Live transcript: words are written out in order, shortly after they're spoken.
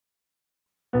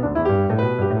And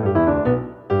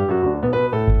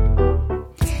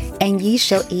ye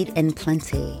shall eat in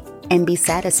plenty, and be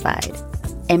satisfied,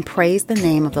 and praise the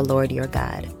name of the Lord your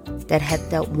God, that hath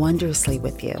dealt wondrously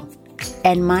with you.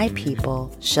 And my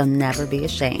people shall never be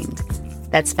ashamed.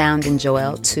 That's found in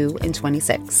Joel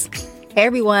 2:26. Hey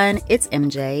everyone, it's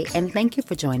MJ, and thank you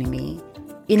for joining me.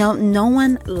 You know, no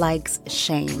one likes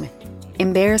shame.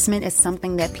 Embarrassment is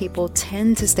something that people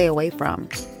tend to stay away from.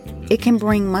 It can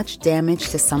bring much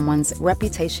damage to someone's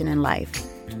reputation in life.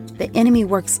 The enemy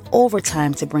works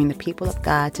overtime to bring the people of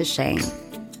God to shame.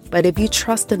 But if you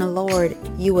trust in the Lord,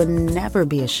 you will never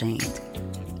be ashamed.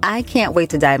 I can't wait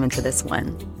to dive into this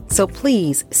one. So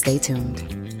please stay tuned.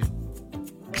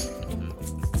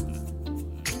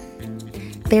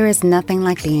 There is nothing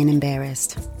like being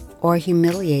embarrassed or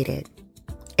humiliated.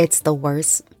 It's the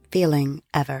worst feeling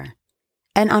ever.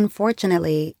 And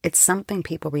unfortunately, it's something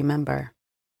people remember.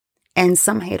 And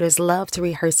some haters love to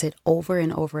rehearse it over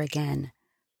and over again.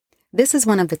 This is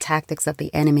one of the tactics of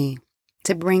the enemy,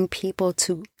 to bring people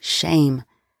to shame,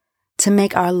 to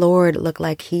make our Lord look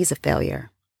like he's a failure.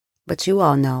 But you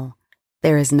all know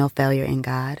there is no failure in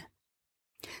God.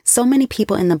 So many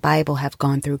people in the Bible have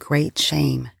gone through great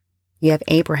shame. You have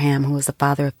Abraham, who was the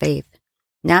father of faith,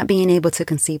 not being able to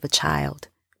conceive a child.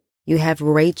 You have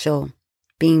Rachel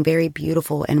being very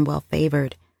beautiful and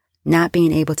well-favored, not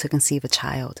being able to conceive a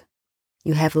child.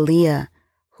 You have Leah,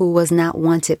 who was not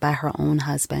wanted by her own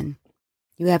husband.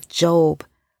 You have Job,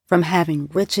 from having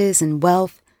riches and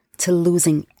wealth to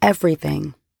losing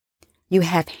everything. You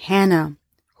have Hannah,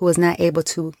 who was not able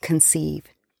to conceive.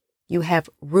 You have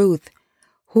Ruth,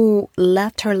 who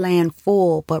left her land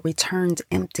full but returned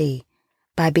empty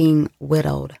by being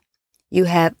widowed. You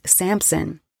have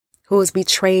Samson, who was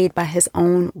betrayed by his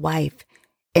own wife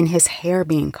and his hair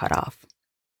being cut off.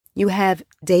 You have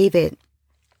David,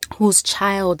 whose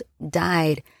child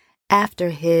died after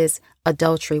his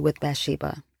adultery with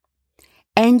Bathsheba.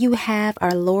 And you have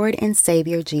our Lord and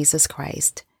Savior Jesus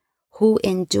Christ, who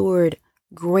endured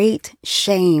great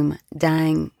shame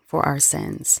dying for our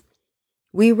sins.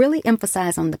 We really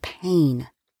emphasize on the pain,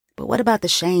 but what about the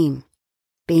shame?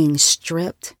 Being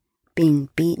stripped, being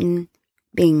beaten,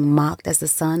 being mocked as the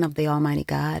son of the Almighty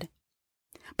God.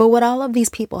 But what all of these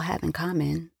people have in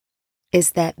common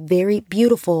is that very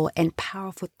beautiful and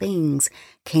powerful things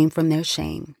came from their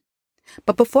shame.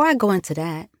 But before I go into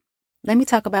that, let me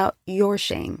talk about your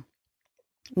shame.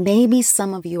 Maybe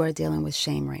some of you are dealing with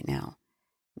shame right now.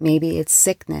 Maybe it's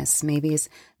sickness. Maybe it's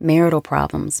marital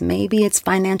problems. Maybe it's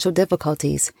financial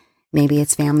difficulties. Maybe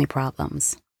it's family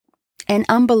problems. And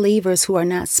unbelievers who are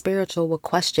not spiritual will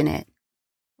question it.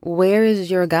 Where is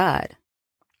your God?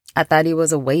 I thought he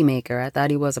was a waymaker. I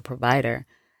thought he was a provider.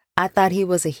 I thought he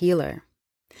was a healer.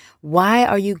 Why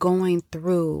are you going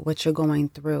through what you're going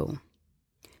through?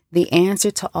 The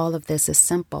answer to all of this is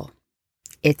simple.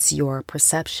 It's your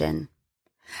perception.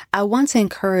 I want to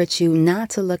encourage you not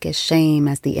to look at shame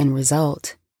as the end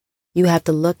result. You have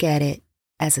to look at it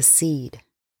as a seed.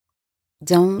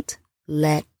 Don't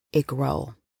let it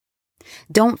grow.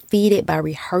 Don't feed it by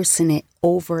rehearsing it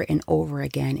over and over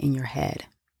again in your head.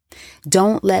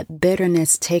 Don't let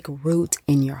bitterness take root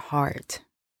in your heart.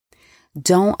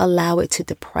 Don't allow it to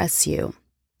depress you,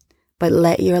 but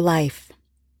let your life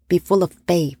be full of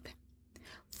faith,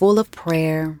 full of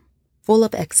prayer, full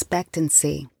of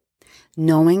expectancy,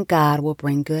 knowing God will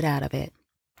bring good out of it.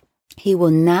 He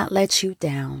will not let you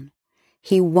down.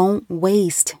 He won't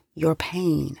waste your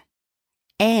pain.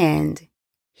 And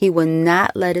he will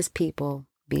not let his people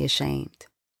be ashamed.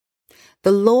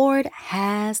 The Lord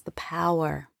has the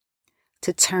power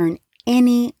to turn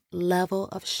any level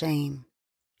of shame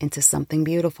into something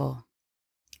beautiful.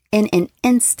 In an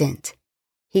instant,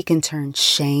 he can turn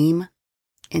shame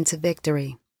into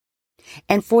victory.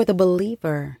 And for the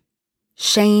believer,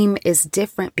 shame is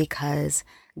different because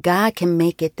God can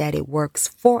make it that it works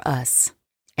for us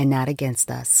and not against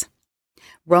us.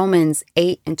 Romans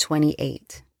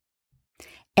 8:28.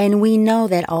 And we know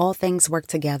that all things work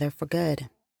together for good,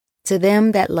 to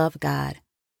them that love God,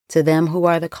 to them who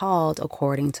are the called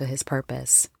according to his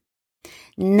purpose.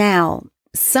 Now,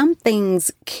 some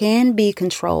things can be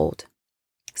controlled,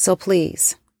 so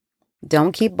please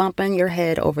don't keep bumping your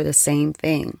head over the same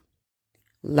thing.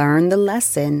 Learn the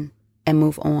lesson and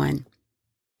move on.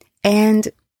 And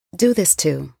do this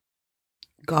too.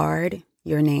 Guard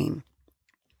your name.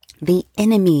 The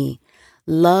enemy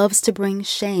loves to bring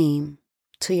shame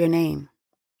to your name,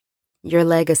 your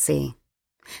legacy,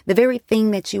 the very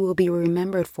thing that you will be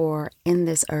remembered for in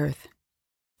this earth.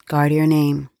 Guard your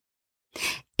name.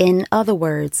 In other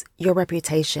words, your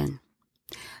reputation.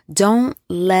 Don't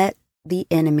let the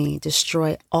enemy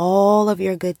destroy all of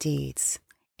your good deeds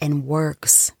and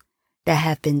works that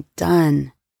have been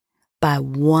done by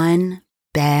one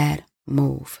bad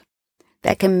move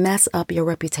that can mess up your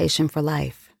reputation for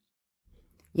life.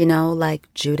 You know,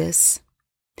 like Judas.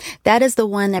 That is the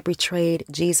one that betrayed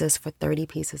Jesus for 30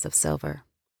 pieces of silver.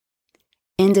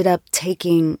 Ended up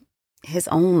taking his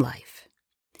own life.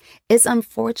 It's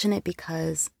unfortunate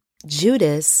because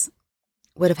Judas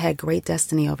would have had great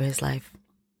destiny over his life.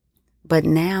 But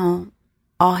now,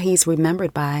 all he's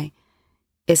remembered by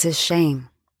is his shame.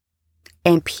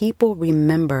 And people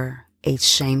remember a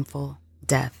shameful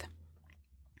death.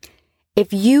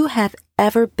 If you have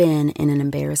ever been in an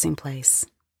embarrassing place,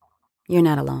 you're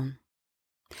not alone.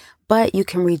 But you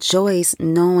can rejoice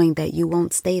knowing that you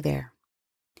won't stay there.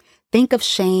 Think of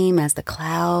shame as the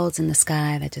clouds in the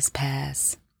sky that just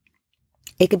pass.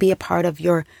 It could be a part of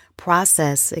your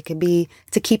process. It could be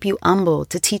to keep you humble,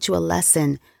 to teach you a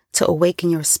lesson, to awaken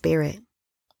your spirit.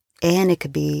 And it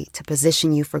could be to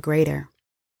position you for greater.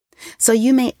 So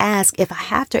you may ask, if I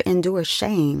have to endure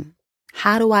shame,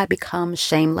 how do I become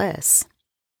shameless?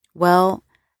 Well,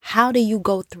 how do you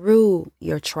go through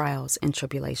your trials and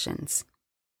tribulations?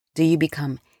 Do you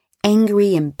become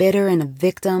angry and bitter and a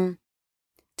victim?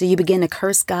 Do you begin to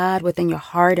curse God within your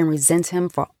heart and resent him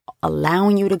for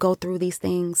allowing you to go through these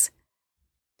things?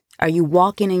 Are you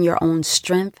walking in your own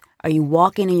strength? Are you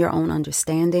walking in your own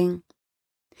understanding?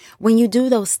 When you do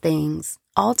those things,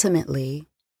 ultimately,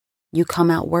 you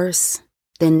come out worse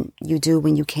than you do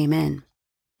when you came in.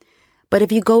 But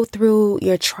if you go through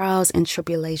your trials and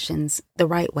tribulations the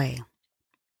right way,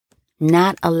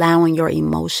 not allowing your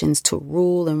emotions to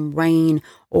rule and reign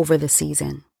over the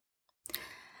season.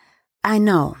 I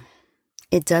know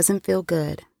it doesn't feel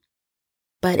good,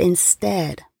 but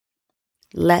instead,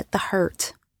 let the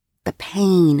hurt, the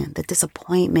pain, the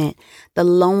disappointment, the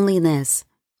loneliness,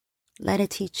 let it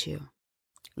teach you.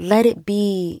 Let it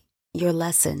be your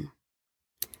lesson.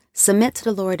 Submit to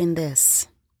the Lord in this,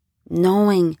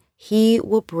 knowing he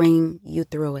will bring you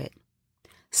through it.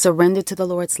 Surrender to the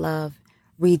Lord's love.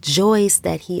 Rejoice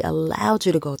that he allowed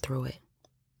you to go through it.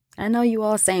 I know you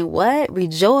all saying, what?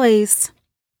 Rejoice.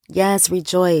 Yes,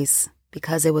 rejoice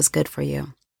because it was good for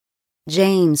you.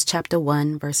 James chapter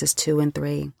 1, verses 2 and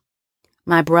 3.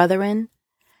 My brethren,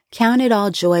 count it all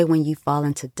joy when you fall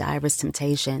into diverse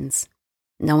temptations,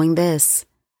 knowing this,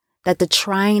 that the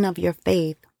trying of your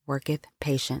faith worketh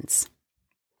patience.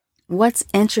 What's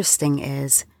interesting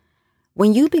is,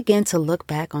 when you begin to look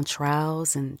back on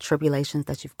trials and tribulations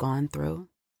that you've gone through,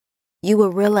 you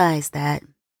will realize that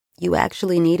you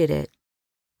actually needed it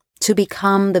to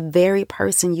become the very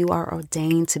person you are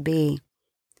ordained to be,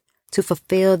 to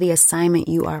fulfill the assignment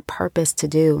you are purposed to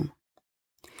do.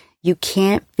 You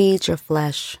can't feed your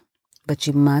flesh, but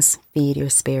you must feed your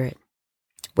spirit.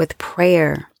 With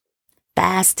prayer,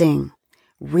 fasting,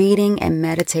 reading and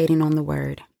meditating on the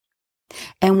word.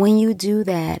 And when you do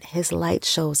that, his light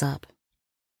shows up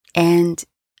and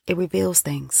it reveals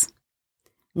things,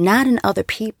 not in other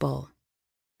people,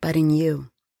 but in you.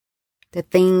 The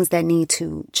things that need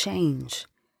to change,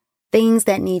 things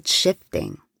that need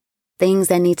shifting, things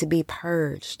that need to be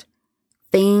purged,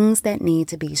 things that need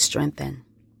to be strengthened.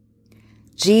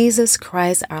 Jesus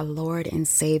Christ, our Lord and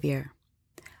Savior,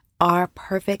 our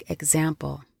perfect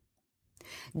example.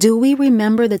 Do we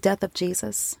remember the death of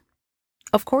Jesus?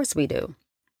 Of course we do.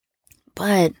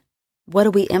 But what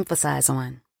do we emphasize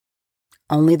on?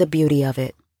 Only the beauty of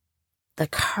it, the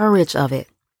courage of it,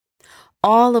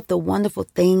 all of the wonderful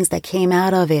things that came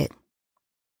out of it.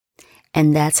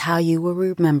 And that's how you will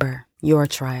remember your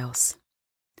trials.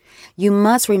 You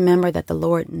must remember that the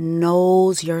Lord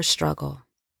knows your struggle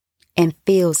and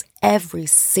feels every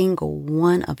single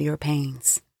one of your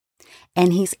pains.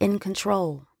 And he's in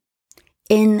control,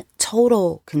 in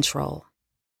total control.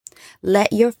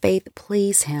 Let your faith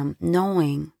please him,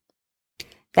 knowing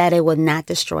that it will not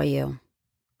destroy you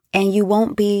and you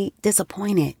won't be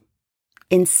disappointed.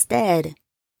 Instead,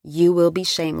 you will be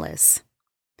shameless.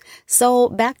 So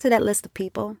back to that list of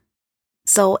people.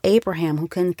 So Abraham, who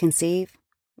couldn't conceive,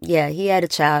 he had a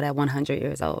child at 100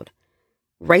 years old.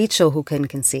 Rachel, who couldn't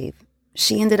conceive,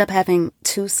 she ended up having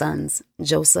 2 sons,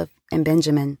 Joseph and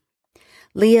Benjamin.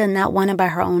 Leah, not wanted by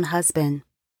her own husband,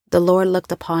 the Lord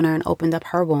looked upon her and opened up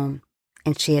her womb,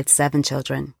 and she had 7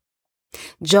 children.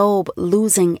 Job,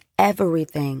 losing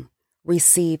everything,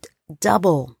 received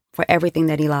double for everything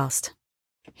that he lost.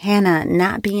 Hannah,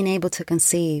 not being able to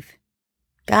conceive,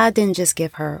 God didn't just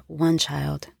give her 1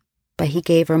 child, but he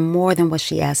gave her more than what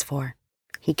she asked for.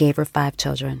 He gave her 5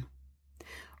 children.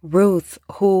 Ruth,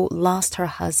 who lost her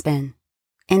husband,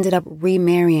 ended up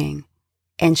remarrying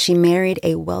and she married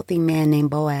a wealthy man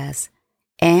named Boaz,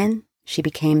 and she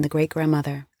became the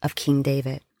great-grandmother of King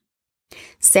David.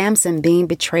 Samson being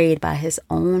betrayed by his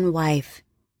own wife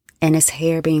and his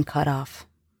hair being cut off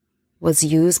was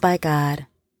used by God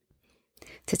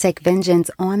to take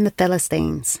vengeance on the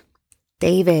Philistines.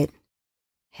 David,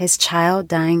 his child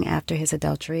dying after his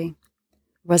adultery,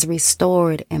 was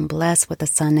restored and blessed with a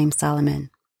son named Solomon,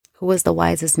 who was the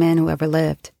wisest man who ever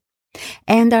lived.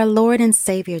 And our Lord and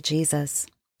Savior Jesus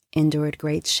endured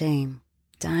great shame,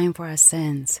 dying for our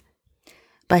sins.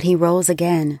 But he rose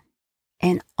again,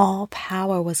 and all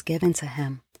power was given to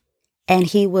him, and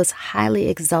he was highly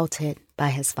exalted by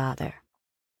his Father.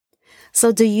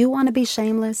 So do you want to be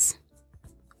shameless?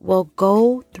 Well,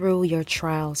 go through your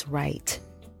trials right.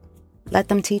 Let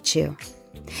them teach you.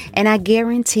 And I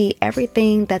guarantee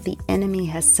everything that the enemy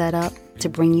has set up to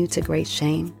bring you to great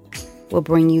shame will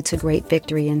bring you to great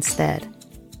victory instead.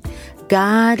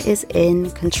 God is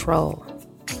in control,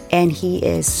 and he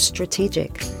is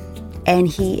strategic, and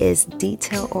he is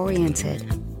detail-oriented,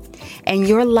 and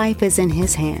your life is in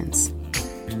his hands.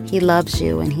 He loves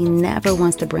you, and he never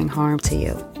wants to bring harm to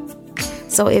you.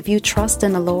 So if you trust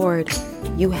in the Lord,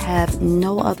 you have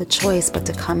no other choice but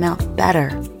to come out better,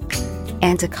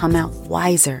 and to come out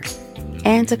wiser,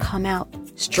 and to come out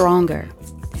stronger.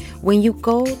 When you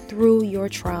go through your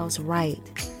trials right,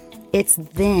 it's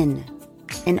then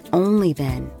and only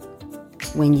then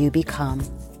when you become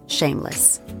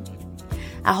shameless.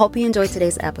 I hope you enjoyed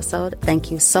today's episode.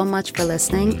 Thank you so much for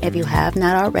listening. If you have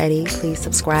not already, please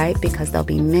subscribe because there'll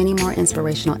be many more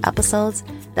inspirational episodes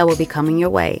that will be coming your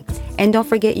way. And don't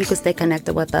forget, you can stay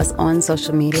connected with us on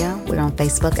social media. We're on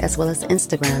Facebook as well as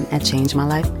Instagram at Change My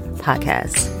Life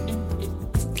Podcast.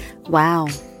 Wow,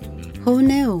 who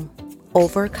knew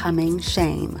overcoming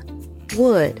shame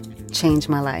would change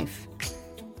my life?